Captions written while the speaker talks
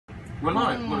We're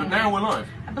live. Now we're live.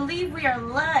 I believe we are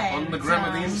live. On the gram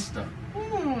of the Insta.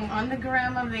 On the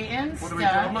gram of the Insta. What do we do?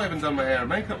 I've not even done my hair and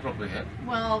makeup properly yet.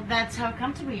 Well, that's how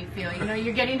comfortable you feel. You know,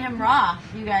 you're getting him raw,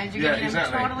 you guys. You're getting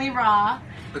him totally raw.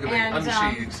 Look at me,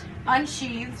 unsheathed.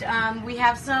 Unsheathed. We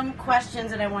have some questions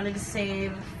that I wanted to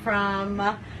save from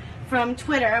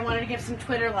Twitter. I wanted to give some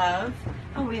Twitter love.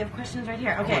 Oh, we have questions right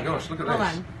here. Okay. Oh my gosh, look at this. Hold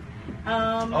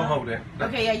on. I'll hold it.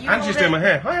 Okay, yeah, you Angie's doing my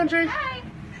hair. Hi, Angie. Hi.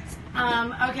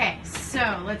 Okay,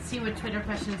 so let's see what Twitter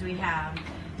questions we have.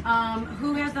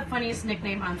 Who has the funniest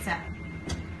nickname on set?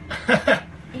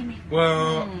 Amy.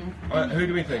 Well, who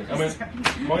do we think? I mean,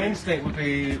 my instinct would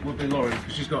be Lauren,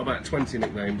 because she's got about 20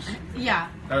 nicknames. Yeah.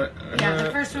 The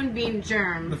first one being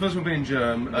Germ. The first one being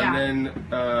Germ, yeah. And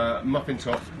then Muffin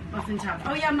Top. Muffin Top.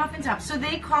 Oh yeah, Muffin Top. So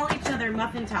they call each other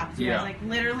Muffin Tops. Yeah. Like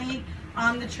literally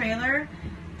on the trailer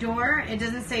door, it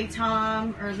doesn't say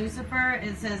Tom or Lucifer.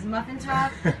 It says Muffin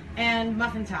Top and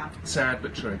Muffin Top. Sad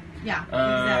but true. Yeah,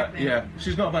 exactly. Yeah,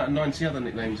 she's got about 90 other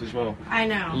nicknames as well. I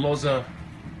know. Loza,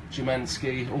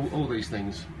 Jumansky, all these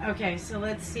things. Okay, so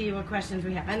let's see what questions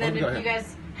we have. And then if you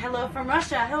guys, hello from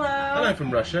Russia, hello. Hello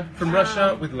from Russia. From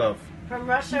Russia with love. From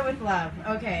Russia with love.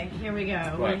 Okay, here we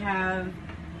go. Right. We have,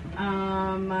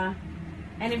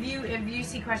 and if you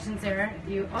see questions there,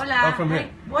 hola. Oh, from here.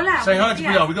 Hola. Say hi to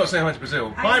Brazil. We've got to say hi to Brazil.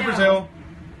 Hi, Brazil.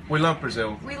 We love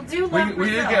Brazil. We do love Brazil. We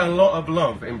do get a lot of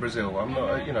love in Brazil. I'm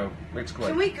not, you know, it's great.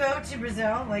 Can we go to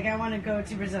Brazil? Like, I want to go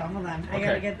to Brazil. Hold on. I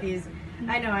gotta get these.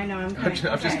 I know. I'm coming.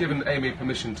 I've just given Amy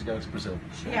permission to go to Brazil.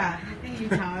 Yeah. Thank you,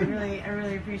 Tom. I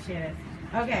really appreciate it.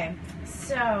 Okay.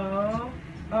 So,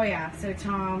 so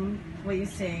Tom, what you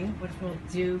sing, which we'll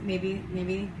do maybe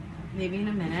in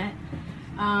a minute.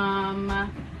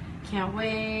 Can't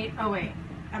wait. Oh wait,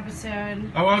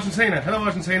 episode. Oh, Argentina. Hello,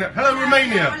 Argentina. Hello,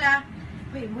 Romania. Hola.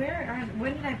 Wait,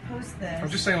 when did I post this? I'm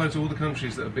just saying hello to all the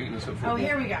countries that have beaten us at football. Oh,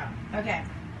 here we go. Okay.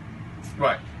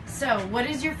 Right. So, what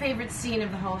is your favorite scene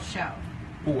of the whole show?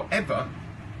 Or ever.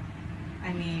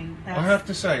 I mean, that's... I have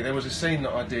to say, there was a scene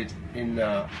that I did in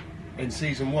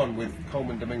season 1 with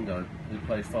Coleman Domingo, who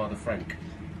played Father Frank,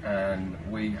 and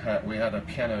we had a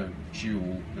piano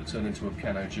duel that turned into a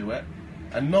piano duet,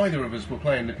 and neither of us were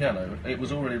playing the piano. It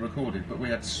was already recorded, but we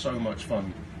had so much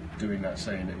fun doing that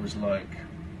scene. It was like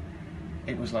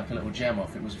a little jam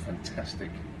off. It was fantastic.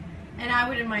 And I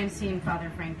wouldn't mind seeing Father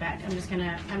Frank back. I'm just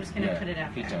gonna put it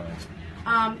out there. He died.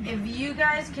 If you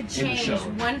guys could change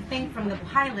one thing from the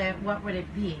pilot, what would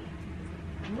it be?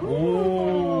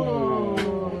 Ooh.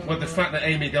 Well, the fact that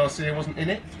Aimee Garcia wasn't in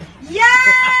it. Yes!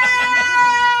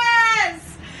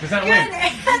 Does that Good win?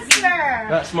 answer.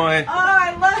 That's my. Oh,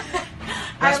 I love it.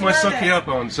 That's my sucky up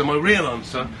answer. My real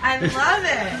answer. I love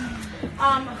it.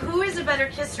 Who is a better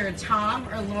kisser, Tom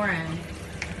or Lauren?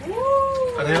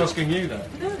 Ooh. Are they asking you that?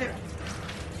 No, they're...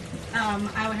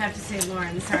 I would have to say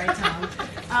Lauren. Sorry, Tom.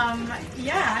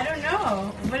 Yeah, I don't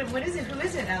know. What is it? Who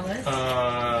is it, Ellis?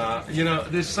 You know,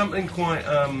 there's something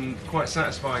quite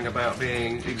satisfying about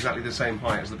being exactly the same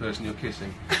height as the person you're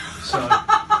kissing. So.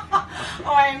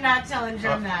 Oh, I am not telling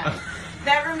Jim that.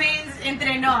 That remains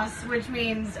entre nos, which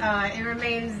means it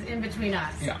remains in between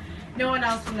us. Yeah. No one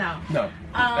else will know. No.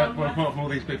 Well, apart from all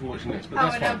these people watching this, but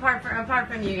that's fine. Apart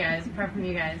from you guys.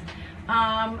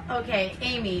 Okay,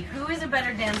 Amy, who is a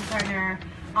better dance partner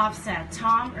offset,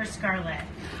 Tom or Scarlett?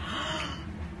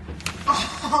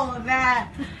 Oh,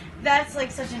 that's like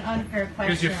such an unfair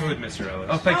question. Here's your food, Mr. Ellis.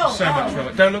 Oh, thank you so much,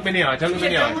 Robert. Don't look me in the eye. Don't look me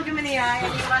in the eye. Don't look him in the eye,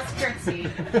 and you must curtsy.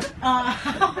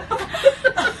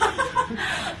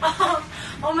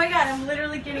 Oh my God, I'm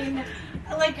literally getting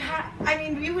like. I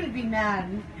mean, you wouldn't be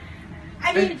mad.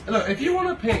 I mean, look, if you want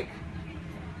to pick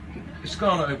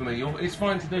Scarlett over me, it's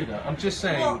fine to do that. I'm just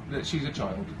saying that she's a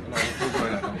child. And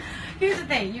here's the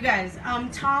thing, you guys.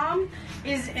 Tom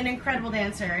is an incredible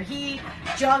dancer. He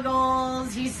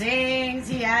juggles, he sings,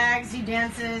 he acts, he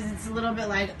dances. It's a little bit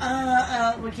like,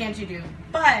 what can't you do?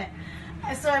 But,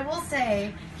 so I will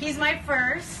say, he's my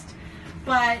first.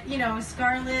 But, you know,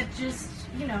 Scarlett just,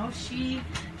 you know, she's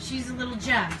a little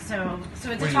gem. So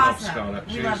it's a toss-up.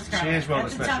 We love Scarlett. She is rather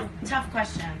special. Tough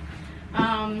question.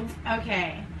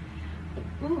 Okay.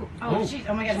 Ooh, jeez.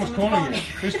 Oh my God, someone's calling you.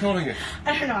 Who's calling you?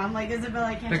 I don't know. I'm like, Isabella,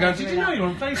 I can't. They're going, did you know you're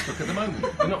on Facebook at the moment?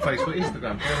 You're not Facebook,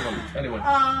 Instagram. Anyway.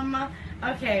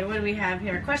 Okay, what do we have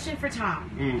here? Question for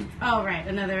Tom. Oh, right.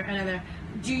 Another.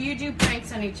 Do you do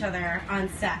pranks on each other on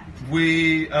set?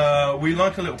 We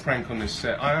like a little prank on this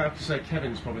set. I have to say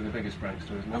Kevin's probably the biggest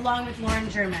prankster, isn't he? Along with Lauren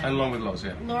German. And along with Loz,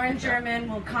 yeah. Lauren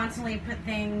German will constantly put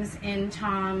things in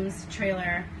Tom's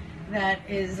trailer that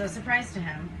is a surprise to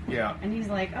him. Yeah. And he's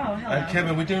like, oh, hello. And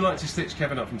Kevin, we do like to stitch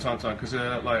Kevin up from time to time because,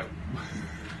 like,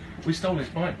 we stole his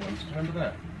bike once. Do you remember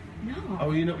that? No.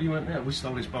 Oh, you weren't there. We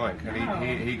stole his bike, and No.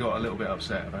 he got a little bit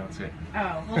upset about it.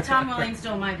 Oh, well, Tom Welling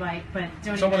stole my bike, but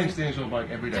Someone steals your bike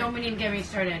every day. Don't even get me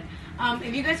started.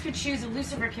 If you guys could choose a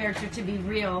Lucifer character to be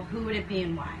real, who would it be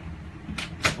and why?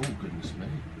 Oh, goodness me.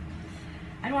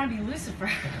 I'd want to be Lucifer.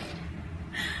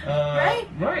 Right?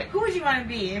 Right. Who would you want to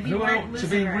be if you weren't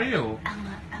Lucifer? To be real?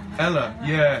 Ella,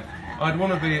 yeah. I'd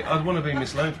want to be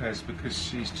Miss Lopez because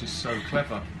she's just so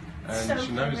clever and So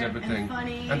she knows clever everything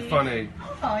and funny.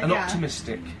 Oh, and yeah.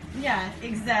 optimistic. Yeah,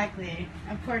 exactly.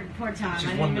 Poor Tom. Which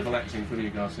is wonderful acting for you,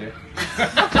 Garcia.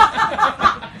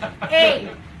 Hey.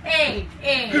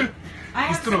 I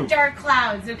have It's some true. dark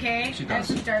clouds, okay? She I have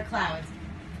does. some dark clouds.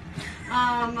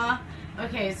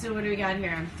 Okay, so what do we got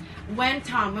here? When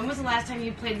was the last time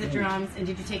you played the drums, and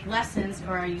did you take lessons,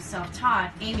 or are you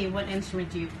self-taught? Amy, what instrument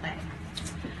do you play?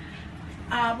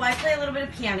 Well, I play a little bit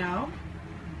of piano.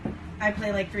 I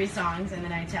play like 3 songs, and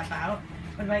then I tap out.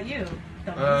 What about you?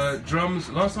 Drums.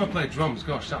 Last time I played drums,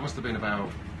 gosh, that must have been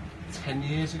about 10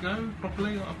 years ago,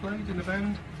 probably, that I played in a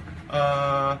band.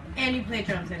 And you play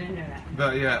drums, I didn't know that.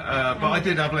 But yeah, but I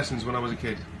did have lessons when I was a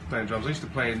kid playing drums. I used to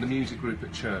play in the music group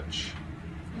at church.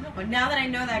 But now that I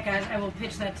know that, guys, I will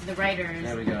pitch that to the writers.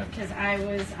 There we go. Because I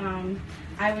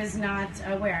was not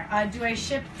aware. Do I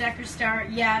ship Decker Star?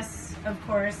 Yes, of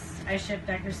course, I ship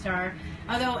Decker Star.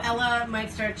 Although Ella might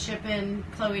start shipping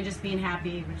Chloe Just Being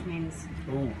Happy, which means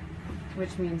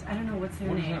I don't know what's their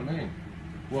What name. does that mean?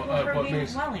 What Being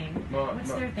means? Welling.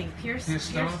 What's their thing? Pierce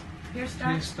Star? Pierce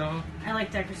Star? Pierce Star? I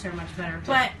like Decker Star much better.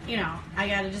 But, I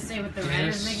gotta just say what the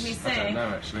writers make me say. I don't know,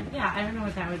 actually. Yeah, I don't know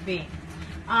what that would be.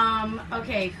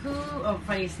 Okay,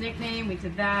 funniest nickname, we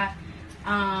did that.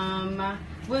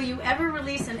 Will you ever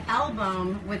release an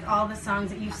album with all the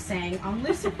songs that you sang on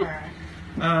Lucifer?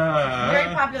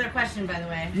 Very popular question, by the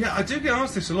way. Yeah, I do get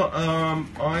asked this a lot.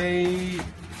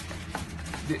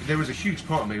 There is a huge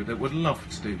part of me that would love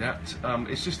to do that.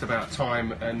 It's just about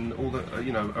time and all the,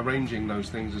 arranging those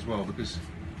things as well, because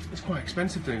it's quite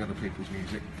expensive doing other people's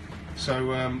music.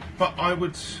 So, but I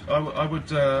would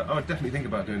definitely think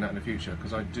about doing that in the future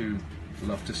because I do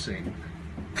love to sing.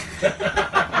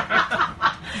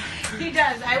 He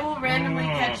does. I will randomly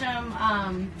catch him.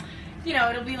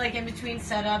 It'll be like in between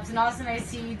setups, and all of a sudden I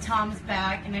see Tom's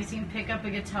back, and I see him pick up a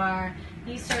guitar. And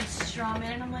he starts strumming,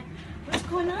 and I'm like, "What's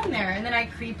going on there?" And then I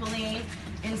creepily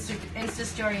Insta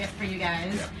story it for you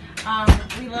guys.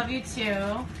 Yeah. We love you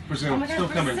too. Brazil, Oh my God, still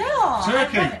Brazil! coming.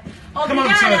 Turkey. Come on,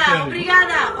 Obrigada, Turkey.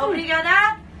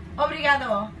 obrigada,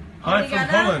 obrigado. Hi from Obrigada.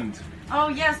 Holland. Oh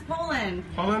yes, Poland.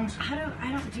 Holland?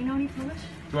 Do you know any Polish?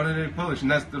 Do you want to do Polish?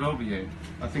 Nazdrowie,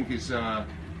 I think is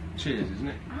cheers, isn't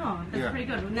it? Oh, that's Yeah. pretty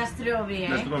good. Nazdrowie.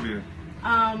 Nazdrowie.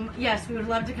 Yes, we would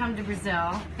love to come to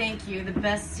Brazil. Thank you. The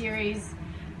best series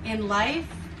in life.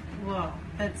 Whoa,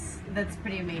 that's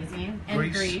pretty amazing.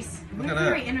 And Greece. Look We're at a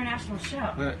very that. international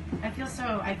show. Look. I feel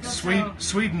so.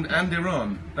 Sweden and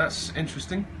Iran. That's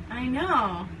interesting. I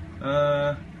know.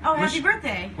 Oh, Happy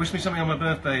birthday. Wish me something on my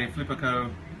birthday,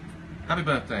 Flippico. Happy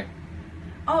birthday.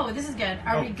 Oh, this is good.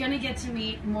 Are we gonna get to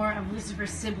meet more of Lucifer's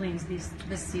siblings this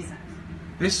season?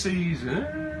 This season?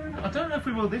 I don't know if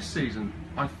we will this season.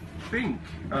 I think.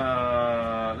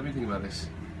 Let me think about this.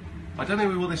 I don't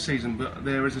think we will this season, but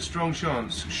there is a strong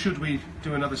chance, should we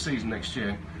do another season next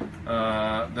year,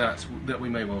 that we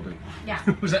may well do. Yeah.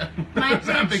 was that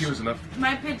ambiguous enough?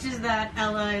 My pitch is that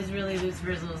Ella is really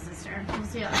Lucifer's little sister. We'll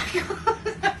see how that goes.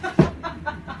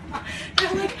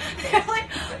 they're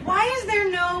like, why is there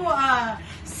no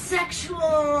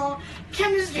sexual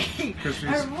chemistry? Or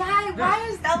why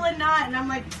is Ella not? And I'm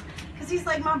like, because he's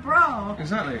like my bro.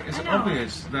 Exactly. It's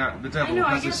obvious that the devil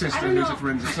has a sister who's a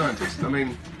forensic scientist. I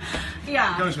mean,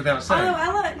 yeah, it goes without saying.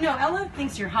 Ella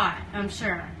thinks you're hot, I'm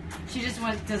sure. She just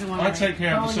doesn't want to. I take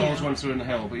care of the souls once they're in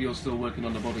hell, but you're still working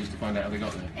on the bodies to find out how they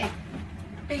got there. Hey,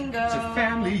 bingo. It's a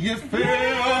family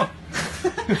affair.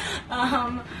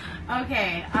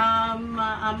 Okay.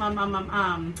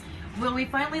 Will we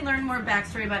finally learn more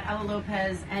backstory about Ella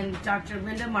Lopez and Dr.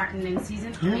 Linda Martin in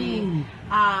season 3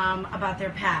 about their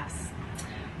past?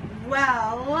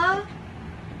 Well,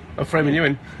 I'm framing you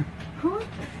in. who?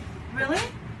 Really?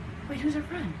 Wait, who's her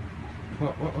friend?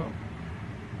 What?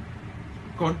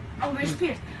 Go on. Oh, Rich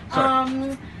Pierce.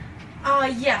 Sorry.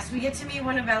 Yes, we get to meet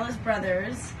one of Ella's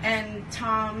brothers, and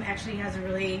Tom actually has a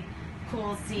really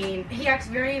cool scene. He acts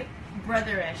very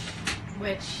brotherish,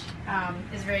 which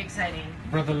is very exciting.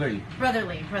 Brotherly.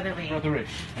 Brotherish.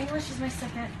 English is my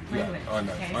second language. Yeah, I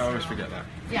know. Okay, I always forget that.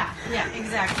 Yeah,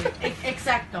 exactly.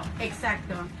 Exacto.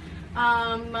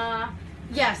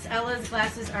 Yes, Ella's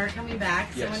glasses are coming back.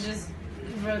 Yes. Someone just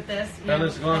wrote this.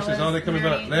 Ellis glasses, are they coming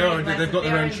back? They are indeed. They've got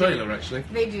their own trailer, actually.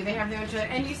 They do. They have their own trailer,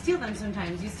 and you steal them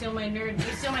sometimes. You steal my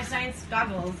science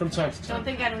goggles. From time to time. Don't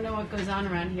think I don't know what goes on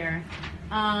around here.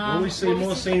 Will we see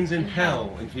more scenes in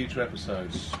hell in future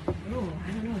episodes? Ooh,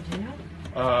 I don't know. Do you know?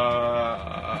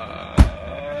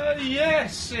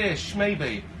 Yes-ish,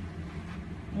 maybe.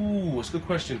 Ooh, that's a good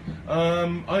question.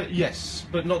 Yes,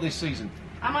 but not this season.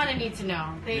 I'm gonna need to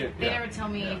know. They never tell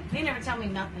me. Yeah. They never tell me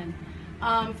nothing.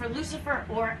 For Lucifer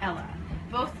or Ella,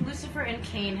 both Lucifer and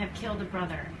Cain have killed a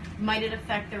brother. Might it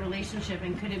affect their relationship,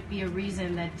 and could it be a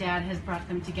reason that Dad has brought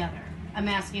them together? I'm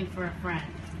asking for a friend.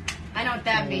 I know what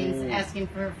that means, asking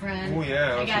for a friend. Oh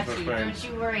yeah, I got for a you. friend. Don't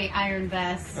you Worry, Iron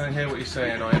Bess. I hear what you're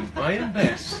saying, Iron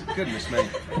Bess. Goodness me.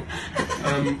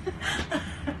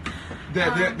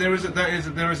 There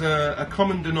is a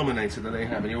common denominator that they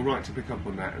have, and you're right to pick up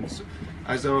on that. And so,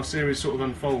 as our series sort of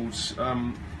unfolds,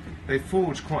 they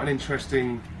forge quite an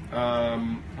interesting. I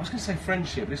was going to say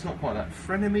friendship, but it's not quite that.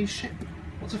 Frenemyship.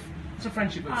 What's a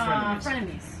friendship of frenemies?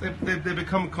 Frenemies. They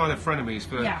become kind of frenemies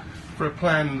for a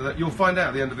plan that you'll find out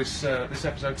at the end of this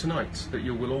episode tonight that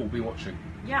you will all be watching.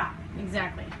 Yeah,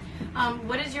 exactly.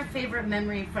 What is your favorite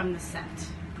memory from the set?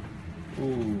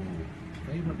 Ooh,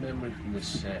 favorite memory from the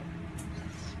set.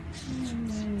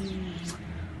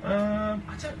 I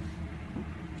don't.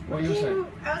 What are you saying?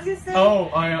 I was gonna say.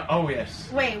 Oh yes.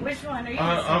 Wait, which one are you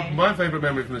gonna say? My favourite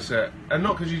memory from the set, and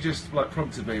not because you just like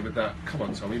prompted me with that. Come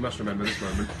on, Tom, you must remember this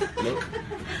moment. Look,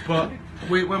 but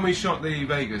when we shot the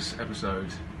Vegas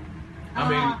episode. I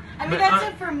mean that's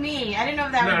it for me. I didn't know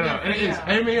if that would be it for is. you.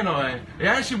 Amy and I. It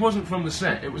actually wasn't from the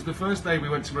set. It was the first day we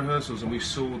went to rehearsals and we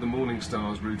saw the Morning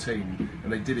Stars routine,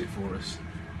 and they did it for us,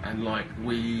 and like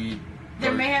we.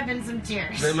 There may have been some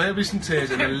tears. There may be some tears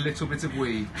and a little bit of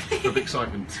wee of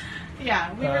excitement.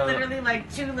 Yeah, we were literally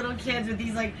like two little kids with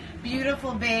these like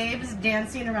beautiful babes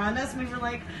dancing around us. And we were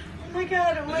like, oh my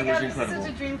god, this is such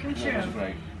a dream come true. It was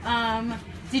great.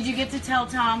 Did you get to tell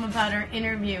Tom about our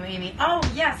interview, Amy? Oh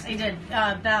yes, I did.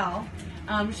 Belle,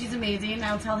 she's amazing.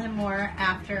 I'll tell him more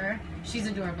after. She's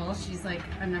adorable. She's like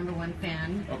a #1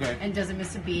 fan. Okay. And doesn't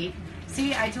miss a beat.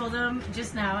 See, I told him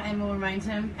just now, and we'll remind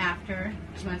him after.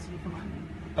 She wants me to come on.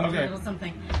 Okay. A little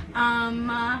something.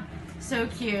 So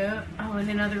cute. Oh, in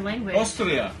another language.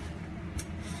 Austria.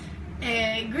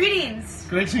 Greetings.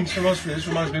 Greetings from Austria. This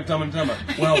reminds me of Dumb and Dumber.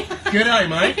 Well, good day,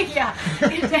 mate. Yeah,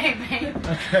 good day, mate.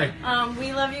 Okay.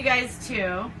 We love you guys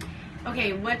too.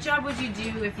 Okay, what job would you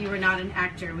do if you were not an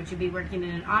actor? Would you be working in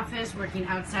an office, working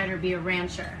outside, or be a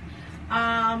rancher?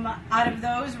 Out of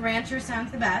those, rancher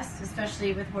sounds the best,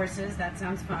 especially with horses. That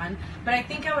sounds fun. But I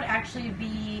think I would actually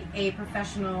be a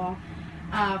professional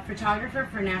photographer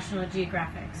for National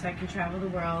Geographic, so I can travel the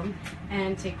world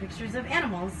and take pictures of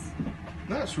animals.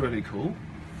 That's really cool.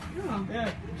 Oh, Yeah.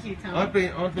 thank you, Tom.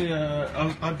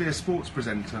 I'd be a sports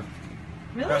presenter.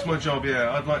 Really? That's my job.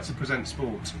 Yeah, I'd like to present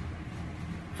sport.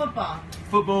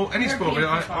 Football, any sport.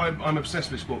 European But I'm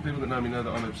obsessed with sport. People that know me know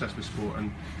that I'm obsessed with sport,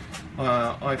 and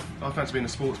I fancy being a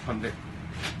sports pundit.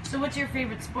 So what's your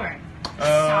favorite sport?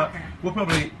 Soccer. Well,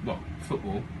 probably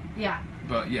football. Yeah.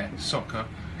 But yeah, soccer.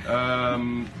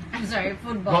 I'm sorry,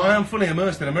 football. Well, I am fully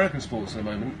immersed in American sports at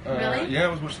the moment. Really? Yeah, I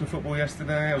was watching the football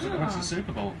yesterday. I went to the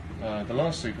Super Bowl, the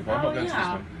last Super Bowl. I'm not going to this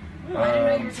one. Oh, I didn't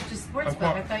know you were such a sports I'm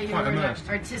buff. quite- I thought you quite were immersed.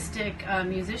 an artistic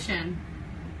musician.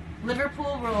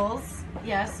 Liverpool rules.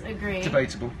 Yes, agree.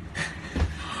 Debatable.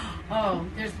 Oh,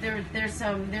 there's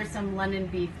some London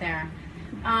beef there.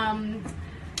 Tom,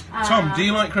 do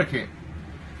you like cricket?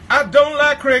 I don't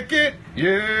like cricket.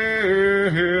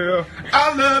 Yeah,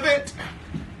 I love it.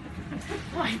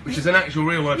 Which is an actual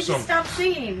real life You song. just stop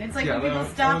singing. It's like when people I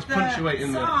stop was the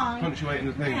punctuating song. the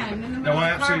thing. Man, in the No, middle I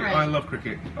of the car absolutely, ride. I love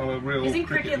cricket. I'm a real. Isn't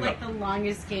cricket nut. like the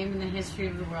longest game in the history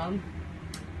of the world?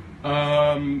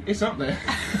 It's up there.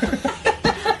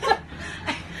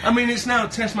 I mean, it's now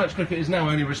Test match cricket is now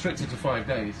only restricted to 5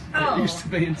 days. Oh. It used to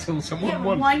be until someone Yeah,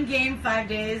 won. one game, 5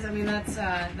 days. I mean, that's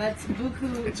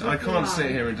buku. I buku can't long.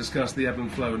 sit here and discuss the ebb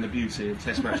and flow and the beauty of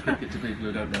Test match cricket to people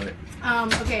who don't know it.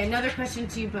 Okay, another question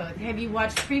to you both. Have you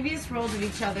watched previous roles of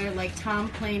each other, like Tom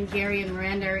playing Gary and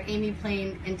Miranda, or Amy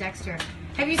playing in Dexter?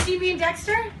 Have you seen me in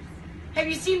Dexter? Have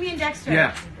you seen me in Dexter?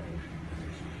 Yeah.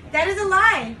 That is a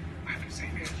lie. I haven't seen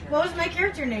it. What was my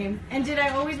character name? And did I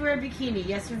always wear a bikini?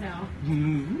 Yes or no?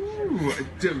 Ooh,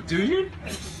 do you? You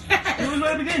always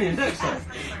wear a bikini in Dexter?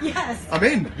 Yes. I'm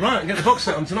in. Right, get the box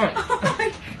set on tonight.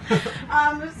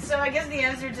 So I guess the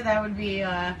answer to that would be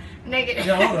negative.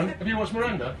 Yeah, hold on. Have you watched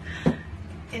Miranda?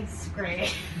 It's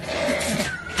great.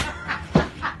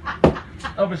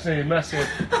 Obviously, massive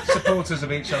supporters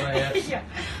of each other here. Yeah.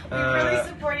 We really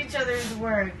support each other's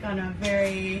work on a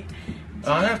very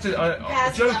I have to.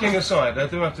 Pass Joking up. aside, I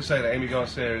do have to say that Aimee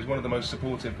Garcia is one of the most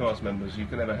supportive cast members you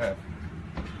can ever have.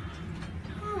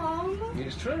 Oh,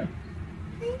 It's true.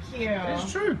 thank you.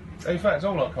 It's true. In fact,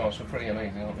 all our casts are pretty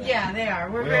amazing, aren't they? Yeah, they are.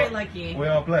 We're very lucky. We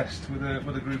are blessed with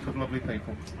a group of lovely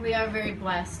people. We are very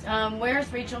blessed.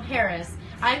 Where's Rachel Harris?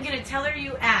 I'm going to tell her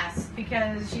you asked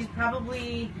because she's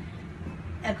probably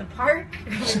at the park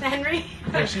with Henry.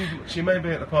 Yeah, she may be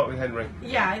at the park with Henry.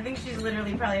 Yeah, I think she's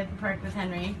literally probably at the park with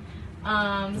Henry.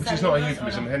 Which is not a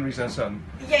euphemism. Henry's her son.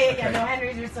 Yeah. Okay. No,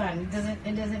 Henry's her son.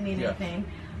 It doesn't mean anything.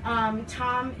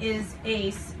 Tom is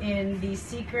Ace in The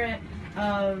Secret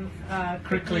of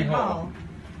Crickley Hall.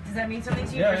 Does that mean something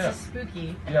to you? Yeah, or is yeah. this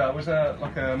spooky? Yeah, it was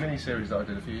like a mini series that I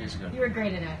did a few years ago. You were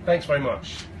great in it. Thanks very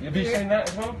much. Have you seen that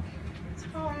as well?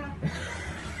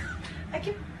 I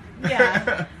can.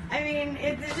 Yeah. I mean,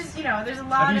 it's just there's a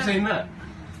lot. Have you seen that?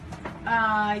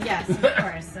 Yes, of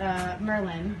course.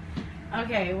 Merlin.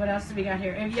 Okay, what else do we got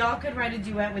here? If y'all could write a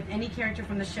duet with any character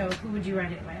from the show, who would you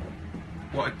write it with?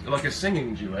 What, like a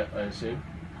singing duet, I assume?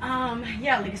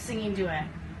 Yeah, like a singing duet.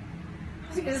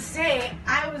 I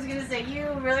was gonna say, you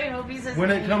really hope he says. When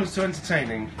it singing. comes to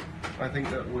entertaining, I think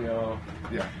that we are,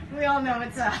 yeah. We all know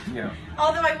it's up. Yeah.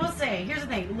 Although I will say, here's the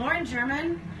thing: Lauren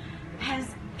German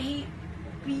has a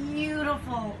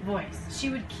beautiful voice. She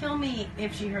would kill me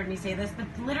if she heard me say this, but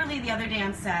literally the other day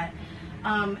on set,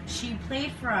 she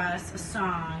played for us a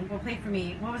song. Well, played for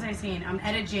me. What was I singing?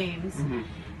 Etta James. Mm-hmm.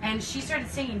 And she started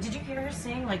singing. Did you hear her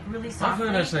sing like really I've softly?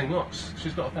 heard her sing lots.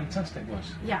 She's got a fantastic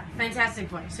voice. Yeah, fantastic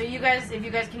voice. So you guys, if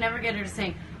you guys can never get her to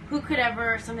sing, who could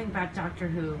ever something about Doctor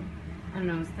Who? I don't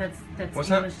know. That's What's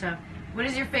English that? stuff. What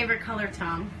is your favorite color,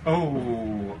 Tom?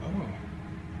 Oh,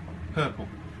 purple.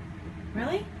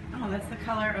 Really? Oh, that's the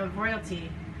color of royalty.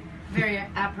 Very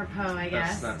apropos, I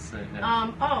guess. That's it.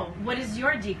 Yeah. What is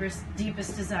your deepest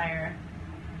desire?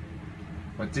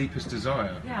 My deepest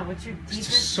desire Yeah, what's your is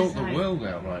deepest to sort desire? the world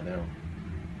out right now.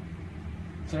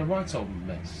 It's a right old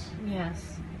mess.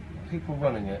 Yes. People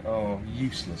running it are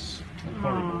useless and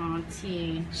horrible. Oh,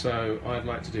 T. So I'd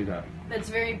like to do that. That's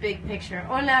very big picture.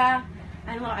 Hola.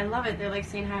 I love it. They're like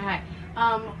saying hi.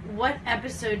 What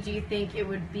episode do you think it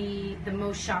would be the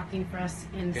most shocking for us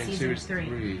in season series 3?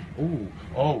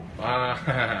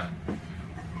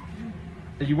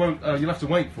 You won't. You'll have to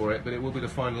wait for it, but it will be the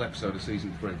final episode of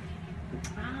season 3.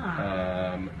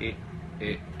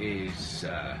 It is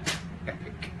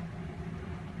epic.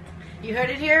 You heard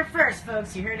it here first,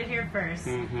 folks. You heard it here first.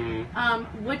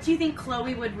 Mm-hmm. What do you think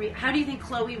Chloe would? How do you think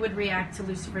Chloe would react to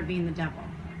Lucifer being the devil?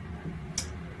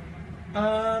 Go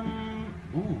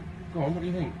on. What do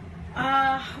you think?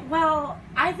 Well,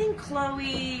 I think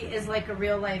Chloe is like a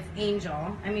real life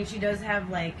angel. I mean, she does have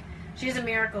she's a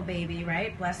miracle baby,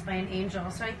 right? Blessed by an angel.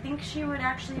 So I think she would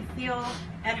actually feel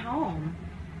at home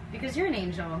because you're an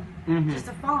angel, just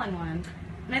a fallen one.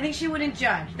 And I think she wouldn't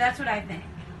judge. That's what I think.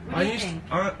 What do you think?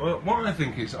 What I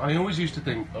think is, I always used to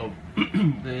think of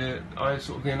the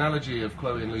analogy of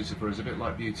Chloe and Lucifer is a bit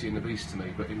like Beauty and the Beast to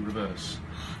me, but in reverse.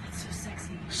 Oh, that's so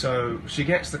sexy. So she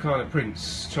gets the kind of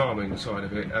Prince Charming side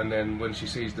of it, and then when she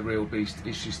sees the real Beast,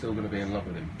 is she still going to be in love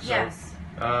with him? So, Yes.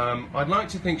 I'd like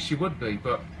to think she would be,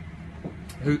 but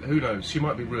who knows? She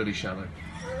might be really shallow.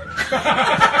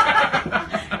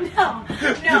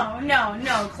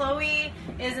 No. Chloe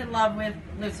is in love with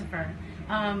Lucifer.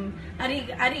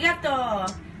 Arigato.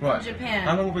 Right. From Japan.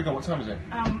 How long have we got? What time is it?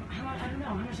 I don't know.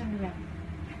 How much time do we have?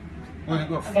 We've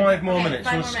got 5 more minutes.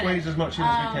 5 We'll more squeeze minutes. as much in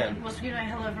as we can. We'll squeeze my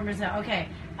hello from Brazil. Okay.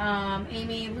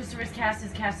 Amy, Lucifer's cast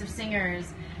is cast of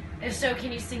singers. If so,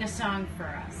 can you sing a song for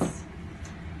us?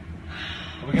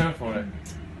 Are we going for it?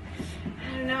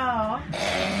 I don't know.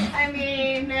 I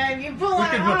mean, if you pull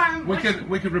our arm. We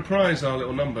could reprise our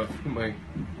little number, couldn't we?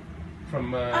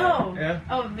 From yeah.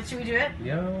 Oh, but should we do it?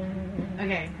 Yeah.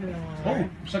 Okay. Oh,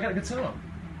 should I get a guitar?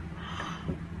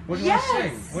 What do you want to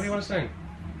sing? What do you want to sing?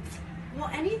 Well,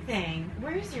 anything.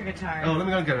 Where is your guitar? Oh, let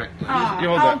me go and get it.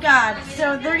 Oh God!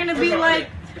 So they're gonna be like,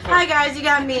 "Hi guys, you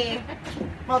got me."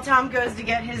 While Tom goes to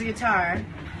get his guitar,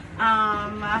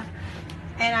 and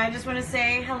I just want to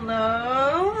say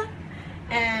hello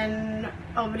and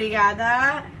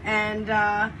obrigada, and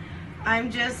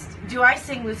I'm just. Do I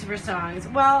sing Lucifer songs?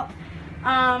 Well,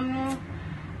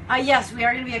 yes, we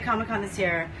are gonna be at Comic-Con this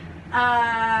year.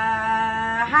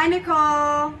 Hi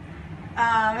Nicole.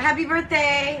 Happy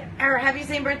birthday, or happy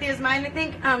same birthday as mine, I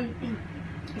think.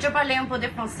 Je parlais un peu de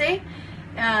français,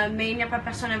 mais il n'y a pas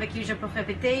personne avec qui je peux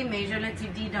répéter, mais je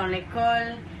l'étudie dans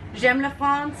l'école. J'aime la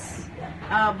France,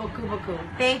 beaucoup, beaucoup.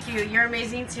 Thank you, you're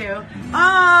amazing too. Oh!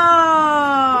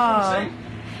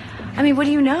 I mean, what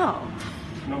do you know?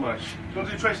 Not much. Do you want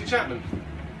to do Tracy Chapman?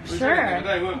 We Sure. did it the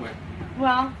other day, weren't we?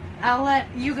 Well, I'll let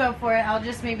you go for it. I'll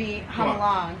just maybe hum What?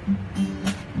 along.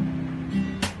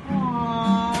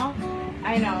 Aww.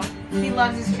 I know. He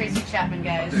loves his Tracy Chapman,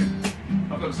 guys. I've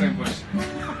got the same voice.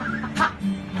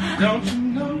 Don't you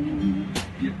know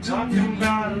you're talking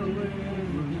about a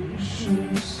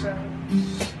revolution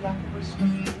sounds like a whisper?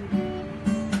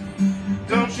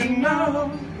 Don't you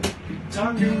know you're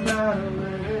talking about a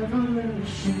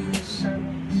revolution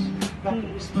sounds like a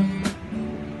whisper?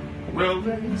 Well,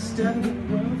 then steadily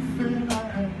will fill our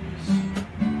hands,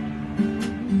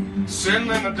 sitting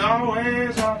in the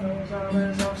doorways of those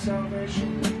armies of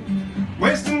salvation,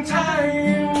 wasting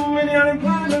time in the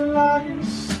unemployment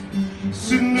lines,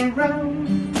 sitting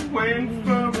around waiting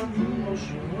for a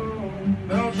promotion.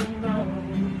 Don't you know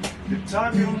you're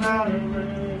talking about a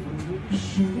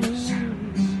revolution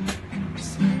sounds?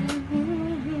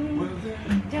 Well,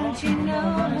 then, Don't you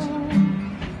know?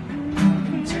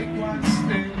 take what's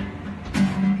there.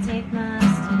 Take my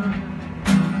step.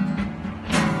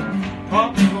 All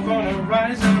people gonna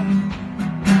rise up,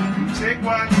 take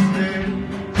what's there.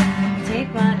 Take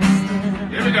my step.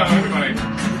 Here we go, everybody.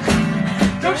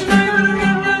 Don't you know you're gonna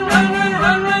run, run, run, run,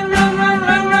 run, run, run, run,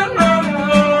 run, run, run,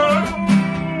 run.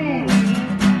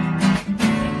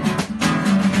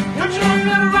 Don't you know you're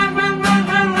gonna run, run, run,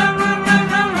 run, run, run, run,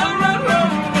 run, run, run,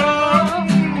 run.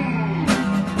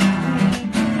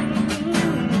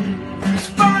 It's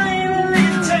finally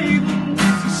the tables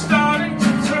are starting to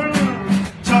turn.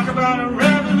 Talk about a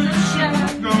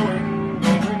revolution going.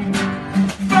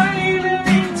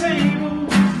 Finally the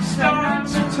tables are starting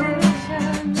to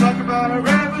turn. Talk about a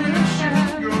revolution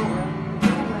going.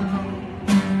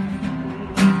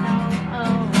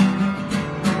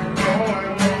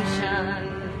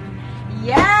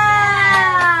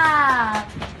 Yeah!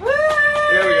 Woo!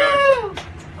 There we go.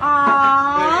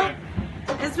 Aww.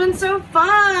 It's been so fun.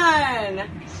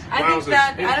 I think Wowzers.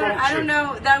 that I Impromptu. don't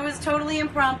know. That was totally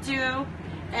impromptu,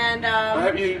 and I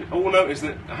hope you all noticed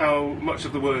that how much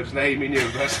of the words Naomi knew.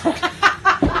 That's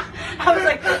I was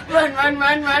like, run, run,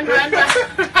 run, run, run,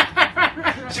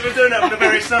 run. she was doing that from the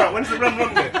very start. When's the run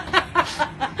bit?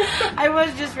 I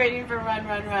was just waiting for run,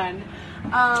 run, run.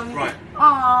 Right.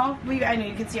 Aw, I know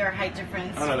you can see our height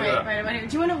difference. I know, right, yeah. right about here.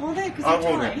 Do you want to hold it? Because I'll you're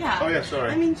hold taller. it. Yeah. Oh, yeah,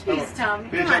 sorry. I mean, Come jeez, on. Tom.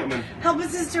 Be a Come on. gentleman. Help a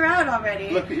sister out already.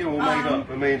 Look at you all made up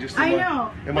with me just in I my,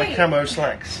 know. in my Wait. camo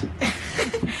slacks.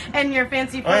 And your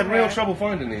fancy footwear. I had real trouble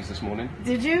finding these this morning.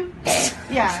 Did you?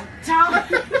 Yeah. Tom.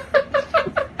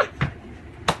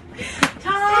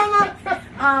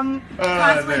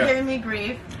 Constantly dear. giving me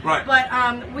grief. Right.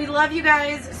 But we love you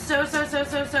guys so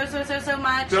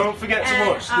much. Don't forget to And,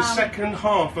 watch the second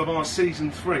half of our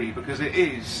season 3 because it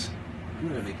is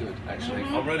really good, actually.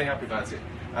 I'm really happy about it.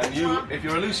 And you, if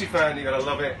you're a Lucy fan, you're gonna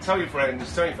love it. Tell your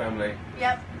friends, tell your family.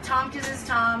 Yep. Tom kisses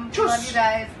Tom. Tschüss. Love you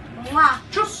guys. Mwah.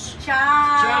 Tschüss.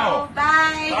 Ciao. Ciao.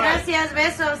 Bye. Bye. Gracias.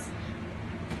 Besos.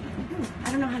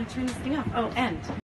 I don't know how to turn this thing off. Oh, end.